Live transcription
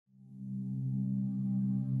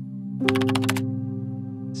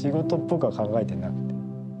仕事っぽくは考えてなくて、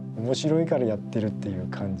面白いからやってるっていう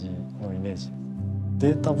感じのイメージ。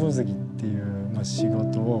データ分析っていう、仕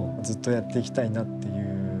事をずっとやっていきたいなっていう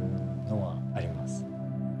のはあります。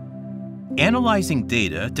Analyzing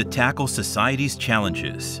data to tackle society's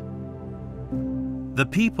challenges. The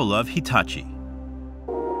people of Hitachi.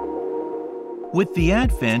 With the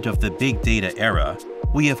advent of the big data era,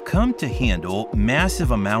 we have come to handle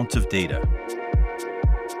massive amounts of data.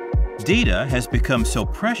 Data has become so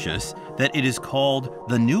precious that it is called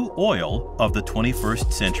the new oil of the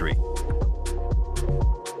 21st century.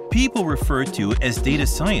 People referred to as data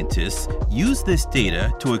scientists use this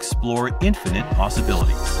data to explore infinite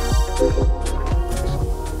possibilities.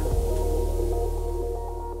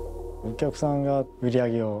 お客さんが売り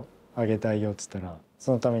上げを上げたいよっつったら、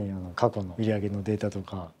そのために過去の売り上げのデータと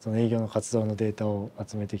か、その営業の活動のデータを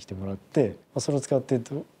集めてきてもらって、それを使って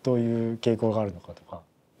どういう傾向があるのかとか、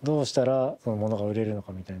どうしたらそのものが売れるの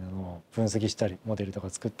かみたいなのを分析したり、モデルとか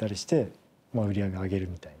作ったりして、売り上げを上げる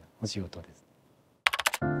みたいなお仕事です。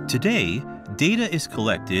Today, data is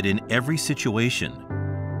collected in every situation.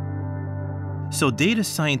 So data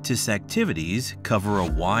scientists' activities cover a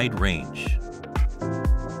wide range.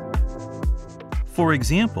 For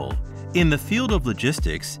example, in the field of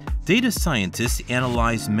logistics, data scientists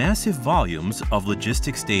analyze massive volumes of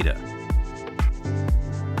logistics data.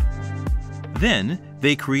 Then,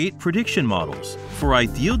 they create prediction models for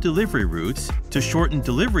ideal delivery routes to shorten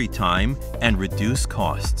delivery time and reduce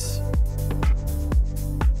costs.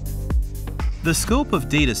 The scope of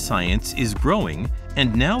data science is growing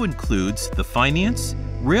and now includes the finance,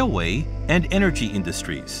 railway, and energy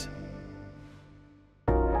industries.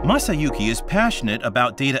 Masayuki is passionate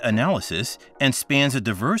about data analysis and spans a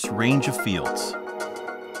diverse range of fields.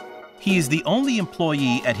 He is the only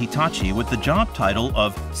employee at Hitachi with the job title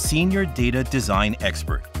of Senior Data Design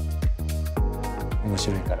Expert. 面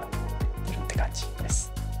白いからいるって感じで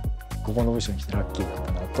す。ここの部署に来てラッキーだっ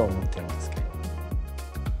たなとは思ってるんですけど、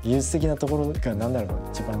技術的なところが何だろう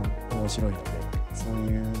一番面白いので、そう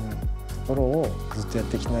いうところをずっとやっ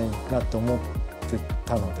ていきたいなと思って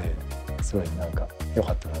たので、すごい良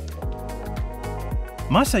かったなと。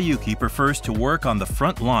Masayuki prefers to work on the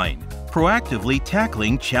front line, proactively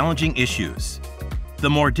tackling challenging issues. The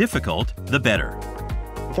more difficult, the better.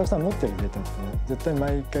 お客さん持ってるデータって絶対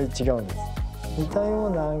毎回違うんです。似たよう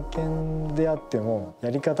な案件であってもや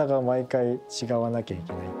り方が毎回違わなきゃい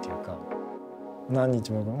けないっていうか、何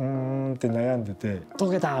日もって悩んでて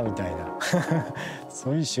解けたみたいな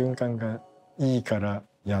そういう瞬間がいいから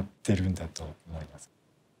やってるんだと思います。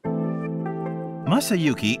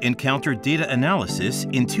Masayuki encountered data analysis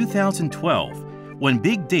in 2012 when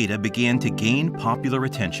big data began to gain popular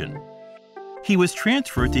attention. He was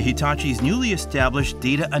transferred to Hitachi's newly established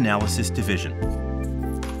data analysis division.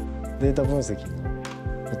 データ分析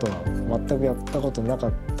のことは全くやったことなか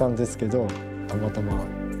ったんですけど、たまたま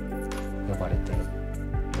呼ばれてっ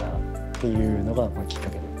ていうのがきっか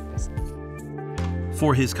けです。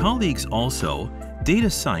For his colleagues also, data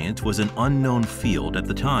science was an unknown field at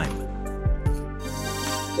the time.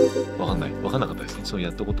 わかんなかったですね。そうや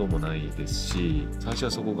ったこともないですし、最初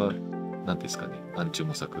はそこが何ですかね、暗中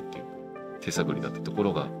模索っていう手探りだったとこ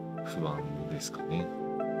ろが不安ですかね。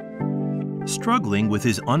Struggling with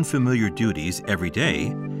his unfamiliar duties every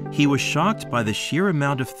day, he was shocked by the sheer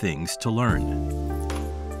amount of things to learn.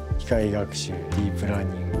 機械学習、ディープラー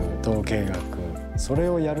ニング、統計学、それ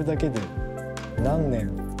をやるだけで何年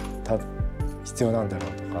必要なんだろ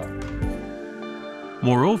うとか。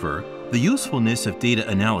Moreover, the usefulness of data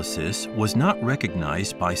analysis was not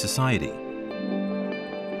recognized by society.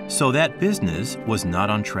 So that business was not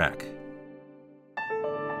on track.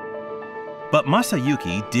 But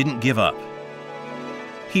Masayuki didn't give up.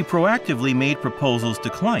 He proactively made proposals to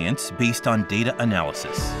clients based on data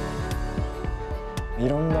analysis. い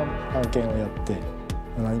ろんな案件をやって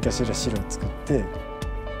何かしら資料を作って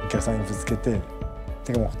お客さんにぶつけて、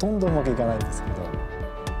てかもうほとんどうまくいかないんですけど、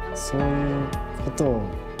そういうことを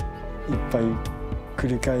いっぱい繰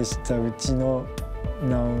り返したうちの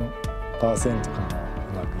何%かがうまくいっ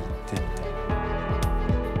てみたいな。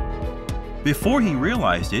Before he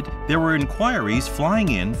realized it, there were inquiries flying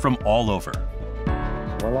in from all over.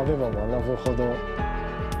 学べば学ぶほど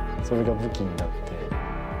それが武器になって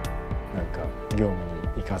業務に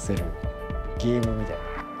活かせるゲームみたい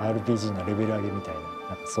な RPG のレベル上げみたいな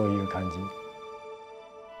そういう感じ。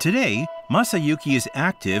Today, Masayuki is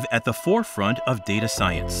active at the forefront of data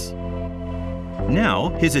science. Now,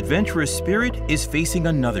 his adventurous spirit is facing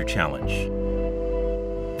another challenge.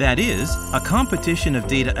 That is, a competition of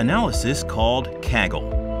data analysis called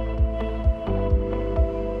Kaggle.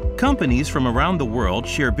 Companies from around the world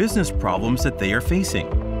share business problems that they are facing.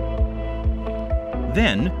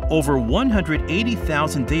 Then, over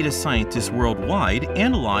 180,000 data scientists worldwide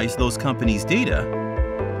analyze those companies' data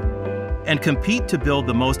and compete to build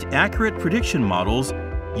the most accurate prediction models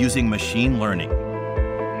using machine learning.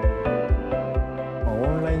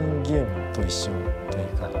 オンラインゲームと一緒という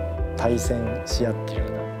か対戦し合ってるよ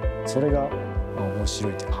うなそれが面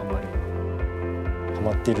白いというかハ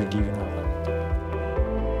マっている理由なのかなと。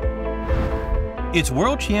Its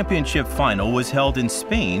World Championship final was held in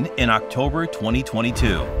Spain in October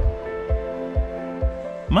 2022.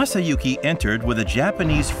 Masayuki entered with a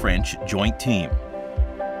Japanese-French joint team.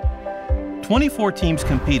 24 teams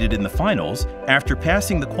competed in the finals after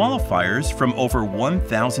passing the qualifiers from over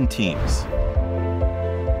 1,000 teams.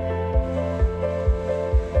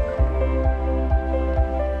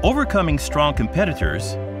 Overcoming strong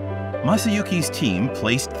competitors, Masayuki's team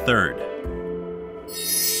placed third.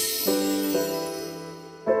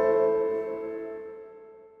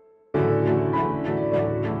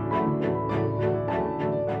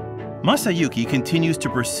 Masayuki continues to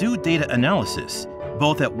pursue data analysis,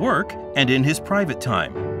 both at work and in his private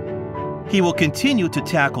time. He will continue to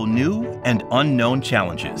tackle new and unknown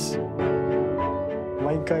challenges.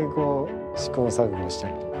 毎回こう試行錯誤した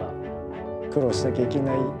りとか苦労しなきゃいけ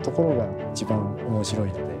ないところが一番面白い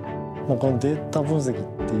ので、このデータ分析っ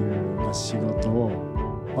ていう仕事を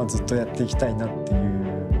ずっとやっていきたいなってい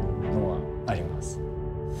う